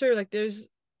coaches too, like there's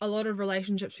a lot of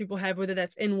relationships people have, whether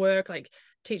that's in work, like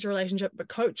teacher relationship, but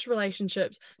coach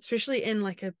relationships, especially in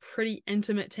like a pretty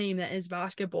intimate team that is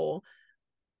basketball.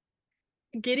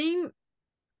 Getting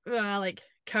like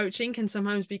coaching can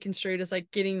sometimes be construed as like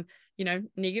getting,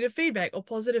 negative feedback or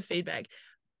positive feedback.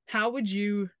 How would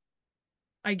you,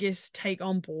 I guess, take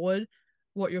on board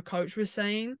what your coach was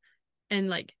saying and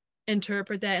like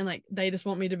interpret that and like they just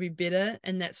want me to be better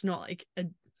and that's not like a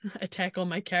attack on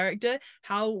my character?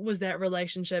 How was that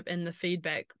relationship and the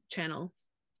feedback channel?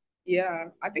 Yeah,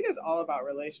 I think it's all about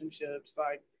relationships.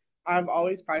 Like I've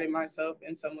always prided myself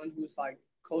in someone who's like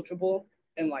coachable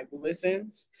and like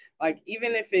listens. Like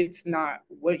even if it's not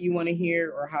what you want to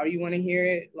hear or how you want to hear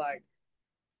it, like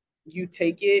you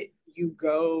take it, you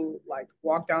go like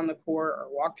walk down the court or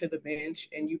walk to the bench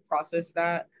and you process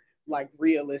that like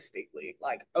realistically.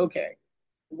 Like, okay,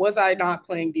 was I not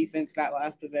playing defense that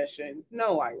last possession?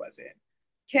 No, I wasn't.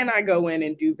 Can I go in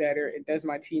and do better? Does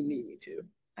my team need me to?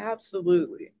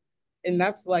 Absolutely. And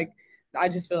that's like, I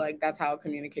just feel like that's how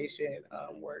communication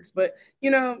works. But,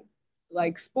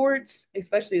 like sports,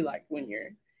 especially like when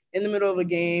you're in the middle of a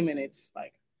game and it's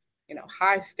like,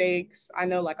 high stakes. I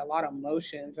know like a lot of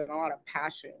emotions and a lot of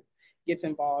passion gets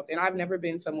involved. And I've never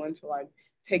been someone to like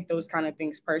take those kind of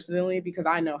things personally because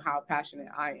I know how passionate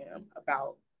I am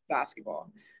about basketball.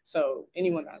 So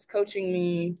anyone that's coaching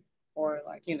me or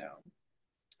like,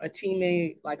 a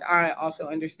teammate, like I also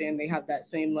understand they have that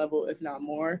same level, if not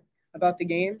more, about the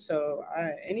game. So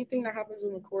anything that happens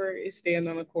on the court is staying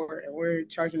on the court and we're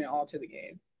charging it all to the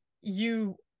game.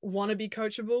 You want to be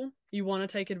coachable, you want to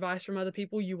take advice from other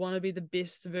people, you want to be the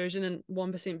best version and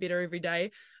 1% better every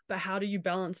day. But how do you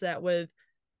balance that with,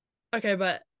 okay,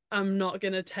 but I'm not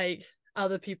going to take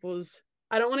other people's,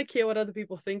 I don't want to care what other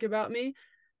people think about me,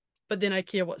 but then I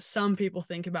care what some people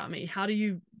think about me. How do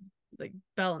you like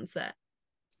balance that?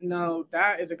 No,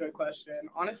 that is a good question.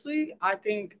 Honestly, I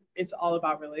think it's all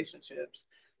about relationships.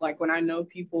 Like when I know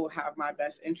people have my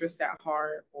best interest at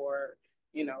heart or,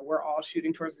 we're all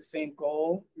shooting towards the same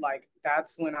goal, like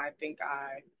that's when I think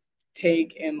I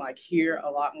take and like hear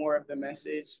a lot more of the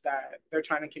message that they're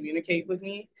trying to communicate with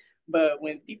me. But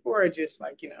when people are just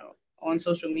like, on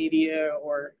social media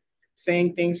or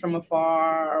saying things from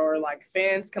afar or like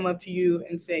fans come up to you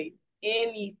and say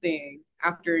anything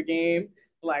after a game,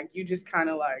 like you just kind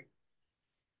of like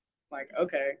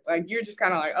okay, like you're just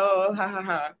kind of like oh ha ha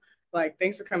ha, like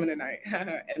thanks for coming tonight,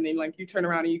 and then like you turn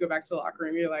around and you go back to the locker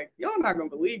room, you're like y'all not gonna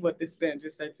believe what this fan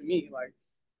just said to me, like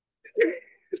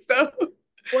so.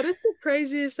 What is the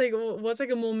craziest thing? What's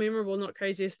like a more memorable, not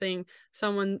craziest thing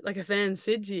someone like a fan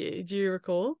said to you? Do you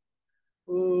recall?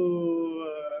 Ooh,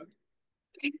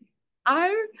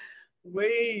 I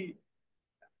wait,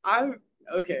 I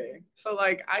Okay. So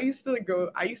like I used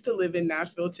to live in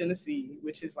Nashville, Tennessee,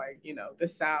 which is like, the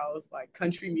South, like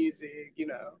country music,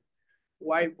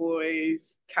 white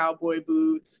boys, cowboy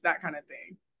boots, that kind of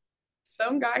thing.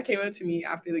 Some guy came up to me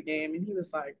after the game and he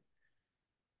was like,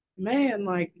 "Man,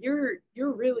 like you're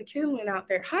really killing out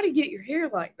there. How do you get your hair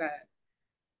like that?"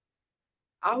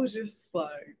 I was just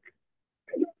like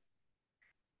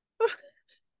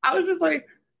I was just like,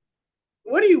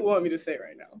 "What do you want me to say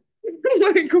right now?"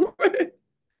 Like what?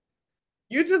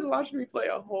 You just watched me play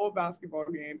a whole basketball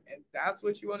game and that's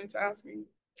what you wanted to ask me?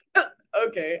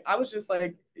 Okay. I was just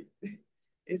like,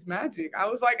 it's magic. I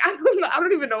was like, I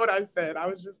don't even know what I said. I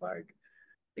was just like,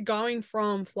 Going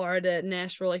from Florida,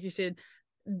 Nashville, like you said,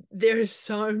 there's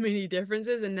so many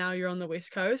differences, and now you're on the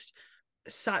West Coast.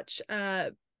 Such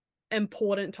a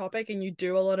important topic, and you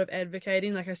do a lot of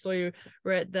advocating. Like I saw you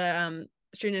were at the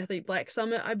Student Athlete Black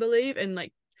Summit, I believe, and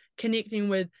like connecting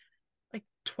with like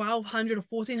 1,200 or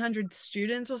 1,400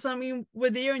 students or something were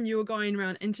there, and you were going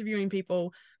around interviewing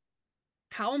people.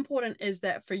 How important is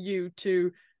that for you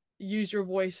to use your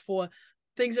voice for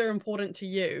things that are important to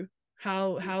you?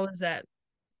 How is that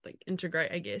like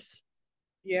integrate, I guess?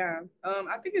 yeah.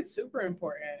 I think it's super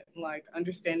important, like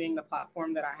understanding the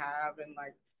platform that I have and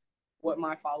like what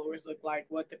my followers look like,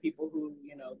 what the people who,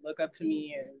 look up to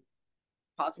me and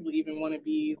possibly even want to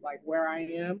be like where I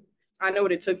am. I know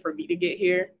what it took for me to get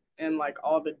here and like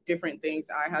all the different things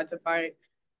I had to fight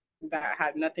that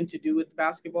had nothing to do with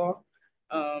basketball.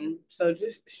 So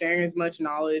just sharing as much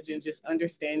knowledge and just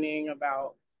understanding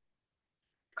about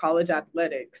college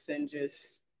athletics and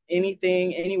just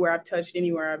anything, anywhere I've touched,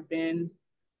 anywhere I've been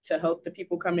to help the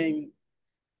people coming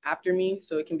after me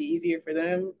so it can be easier for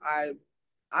them.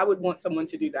 I would want someone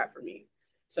to do that for me.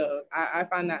 So I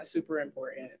find that super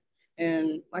important.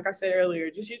 And like I said earlier,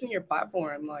 just using your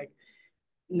platform, like,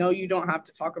 no, you don't have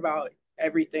to talk about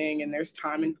everything and there's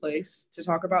time and place to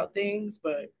talk about things,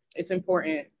 but it's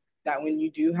important that when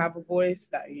you do have a voice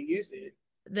that you use it.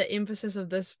 The emphasis of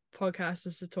this podcast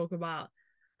is to talk about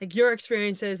like your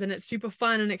experiences, and it's super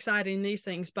fun and exciting, these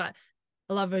things, but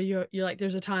I love how you're like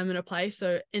there's a time and a place.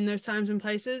 So in those times and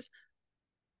places,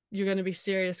 you're going to be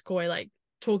serious, coy, like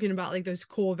talking about like those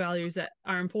core values that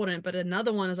are important. But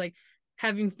another one is like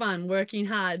having fun, working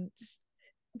hard.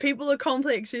 People are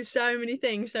complex, there's so many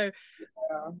things. So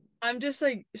Yeah. I'm just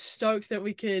like stoked that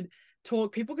we could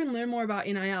talk. People can learn more about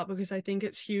NIL because I think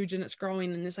it's huge and it's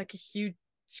growing, and there's like a huge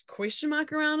question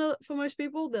mark around it for most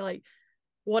people. They're like,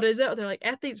 what is it? They're like,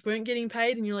 athletes weren't getting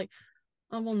paid, and you're like,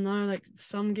 oh well, no, like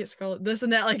some get scholarship, this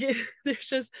and that. Like there's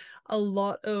just a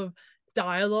lot of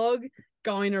dialogue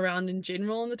going around in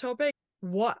general on the topic.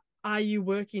 What are you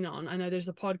working on? I know there's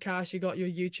a podcast, you got your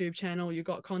YouTube channel, you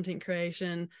got content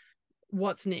creation.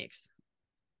 What's next?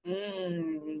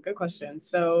 Good question.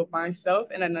 So myself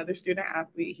and another student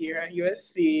athlete here at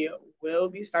USC will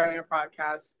be starting a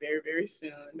podcast very, very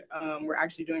soon. We're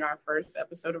actually doing our first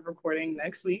episode of recording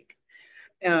next week.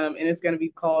 And it's going to be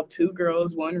called Two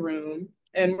Girls, One Room.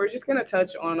 And we're just going to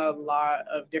touch on a lot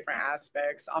of different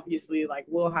aspects. Obviously, like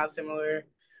we'll have similar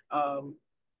um,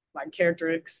 like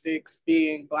characteristics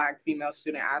being Black female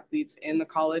student athletes in the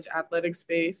college athletic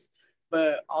space,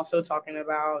 but also talking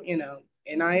about,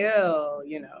 NIL,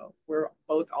 we're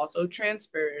both also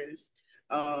transfers,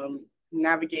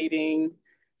 navigating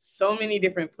so many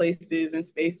different places and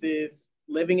spaces,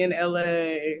 living in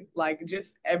LA, like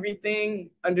just everything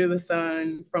under the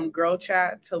sun from girl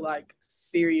chat to like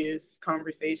serious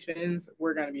conversations.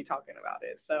 We're going to be talking about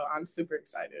it. So I'm super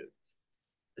excited.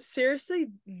 Seriously,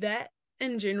 that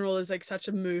in general is like such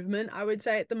a movement, I would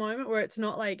say, at the moment, where it's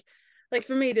not like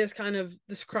for me, there's kind of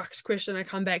this crux question I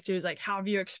come back to is like, how have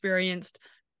you experienced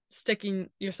sticking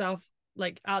yourself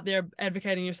like out there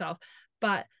advocating yourself?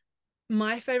 But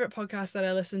my favorite podcast that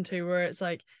I listen to, where it's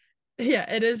like, yeah,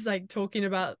 it is like talking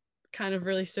about kind of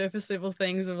really surface level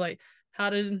things of like how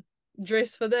to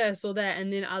dress for this or that,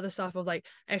 and then other stuff of like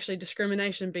actually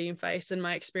discrimination being faced and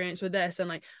my experience with this, and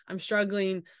like I'm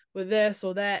struggling with this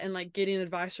or that, and like getting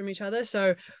advice from each other.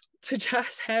 So to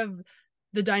just have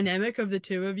the dynamic of the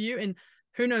two of you, and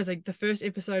who knows, like the first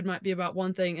episode might be about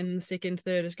one thing and the second,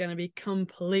 third is going to be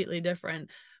completely different.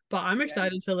 But I'm Yeah.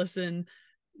 excited to listen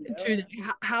to Yeah.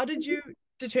 that. How did you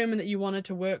determine that you wanted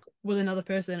to work with another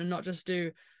person and not just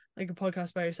do like a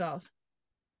podcast by yourself?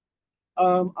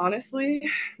 Honestly,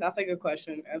 that's a good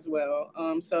question as well.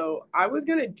 So I was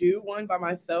gonna do one by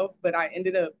myself, but I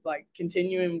ended up like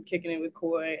continuing kicking it with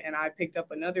Koi, and I picked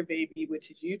up another baby, which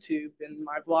is YouTube and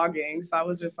my vlogging. So I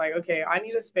was just like, okay, I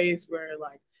need a space where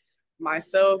like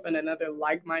myself and another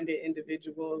like-minded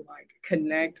individual like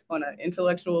connect on an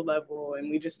intellectual level, and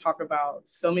we just talk about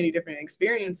so many different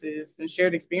experiences and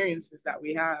shared experiences that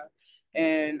we have.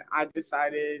 And I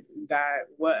decided that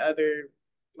what other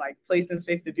like place and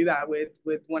space to do that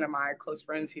with one of my close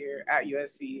friends here at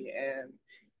USC. And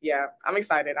yeah, I'm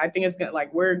excited. I think it's gonna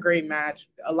like we're a great match.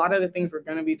 A lot of the things we're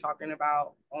gonna be talking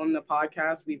about on the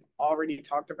podcast, we've already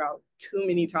talked about too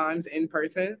many times in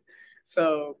person.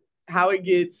 So how it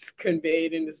gets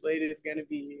conveyed and displayed is gonna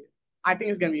be, I think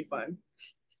it's gonna be fun.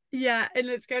 Yeah, and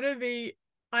it's gonna be.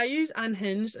 I use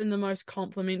unhinged in the most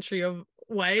complimentary of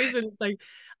ways, when it's like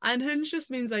unhinged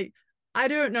just means like I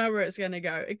don't know where it's gonna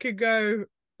go. It could go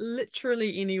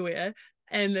literally anywhere,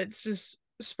 and it's just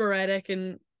sporadic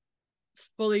and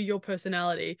fully your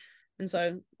personality. And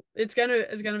so it's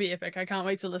gonna be epic. I can't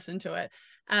wait to listen to it.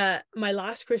 My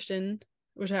last question,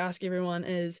 which I ask everyone,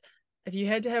 is if you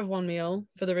had to have one meal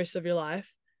for the rest of your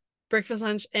life, breakfast,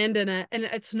 lunch, and dinner, and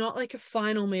it's not like a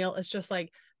final meal, it's just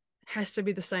like has to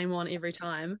be the same one every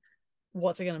time,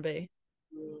 what's it gonna be?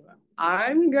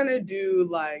 I'm gonna do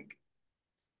like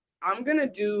I'm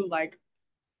gonna do like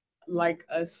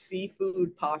a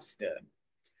seafood pasta,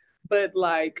 but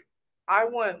like I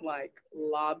want like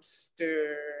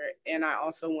lobster, and I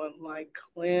also want like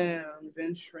clams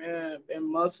and shrimp and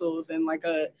mussels, and like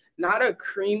a not a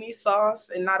creamy sauce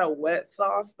and not a wet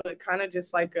sauce, but kind of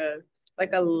just like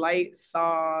a light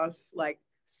sauce, like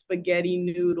spaghetti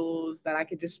noodles that I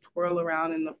could just twirl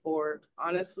around in the fork.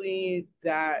 Honestly,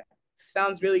 that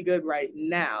sounds really good right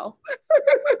now.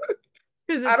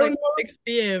 Because I it's don't like know. 6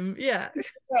 p.m. Yeah.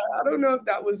 I don't know if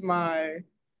that was my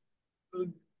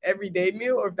everyday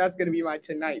meal or if that's gonna be my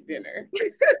tonight dinner.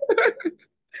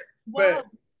 Well,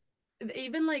 But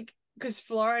even like because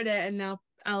Florida and now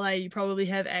LA, you probably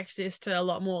have access to a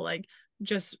lot more like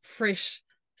just fresh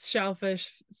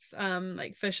shellfish,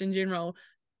 like fish in general.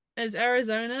 Is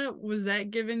Arizona, was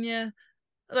that given you,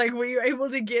 like, were you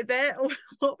able to get that?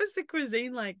 What was the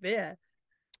cuisine like there?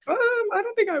 I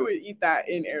don't think I would eat that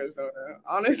in Arizona,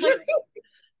 honestly. Like,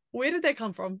 where did that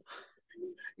come from?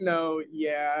 No,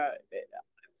 yeah.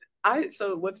 I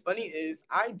so what's funny is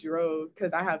I drove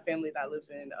because I have family that lives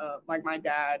in like my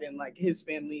dad and like his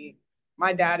family,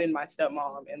 my dad and my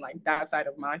stepmom and like that side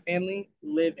of my family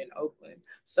live in Oakland.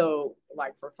 So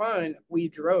like for fun, we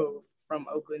drove from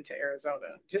Oakland to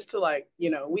Arizona just to like,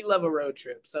 we love a road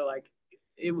trip. So like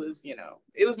it was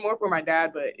more for my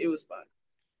dad, but it was fun.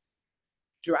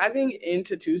 Driving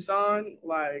into Tucson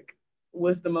like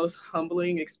was the most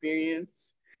humbling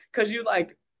experience because you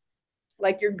like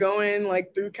you're going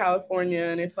like through California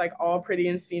and it's like all pretty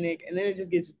and scenic, and then it just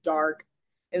gets dark,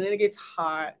 and then it gets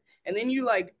hot, and then you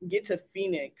like get to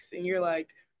Phoenix and you're like,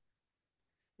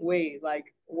 wait,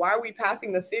 like why are we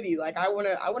passing the city? Like I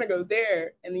wanna go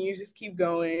there, and then you just keep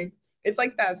going. It's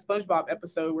like that SpongeBob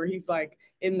episode where he's like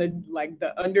in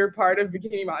the under part of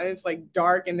Bikini Mountain. It's like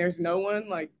dark and there's no one.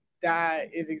 Like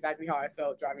that is exactly how I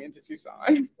felt driving into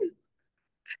Tucson.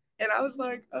 And I was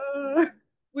like,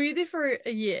 Were you there for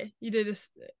a year? You did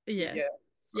a year. yes.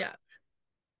 Yeah.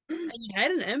 And you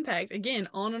had an impact again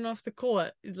on and off the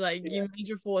court. Like Yeah. you made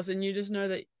your force, and you just know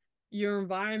that your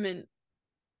environment,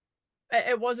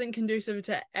 it wasn't conducive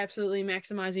to absolutely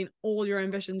maximizing all your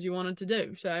ambitions you wanted to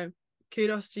do. So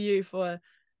kudos to you for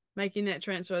making that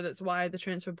transfer. That's why the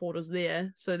transfer portal's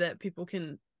there, so that people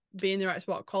can be in the right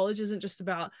spot. College isn't just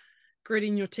about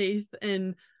gritting your teeth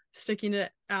and sticking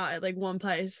it out at like one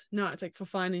place. No, it's like for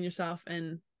finding yourself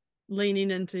and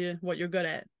leaning into what you're good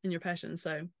at and your passion.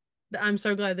 So I'm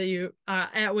so glad that you are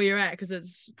at where you're at, because it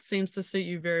seems to suit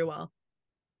you very well.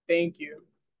 Thank you.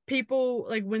 People,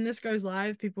 like, when this goes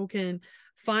live, people can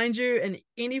find you in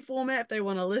any format if they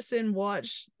want to listen,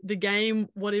 watch the game,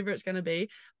 whatever it's going to be.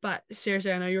 But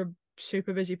seriously, I know you're a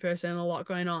super busy person, a lot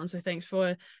going on, so thanks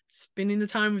for spending the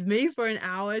time with me for an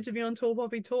hour to be on Tall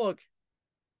Poppy Talk.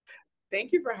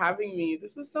 Thank you for having me.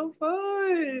 This was so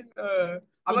fun.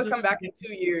 I'm We'll gonna do come back in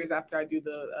 2 years after I do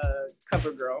the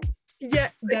cover girl. Yeah,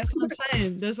 that's what I'm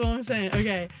saying. That's what I'm saying.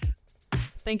 Okay.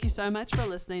 Thank you so much for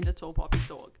listening to Tall Poppy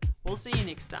Talk. We'll see you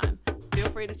next time. Feel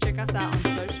free to check us out on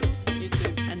socials,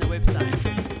 YouTube, and the website.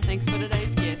 Thanks for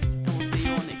today's guest.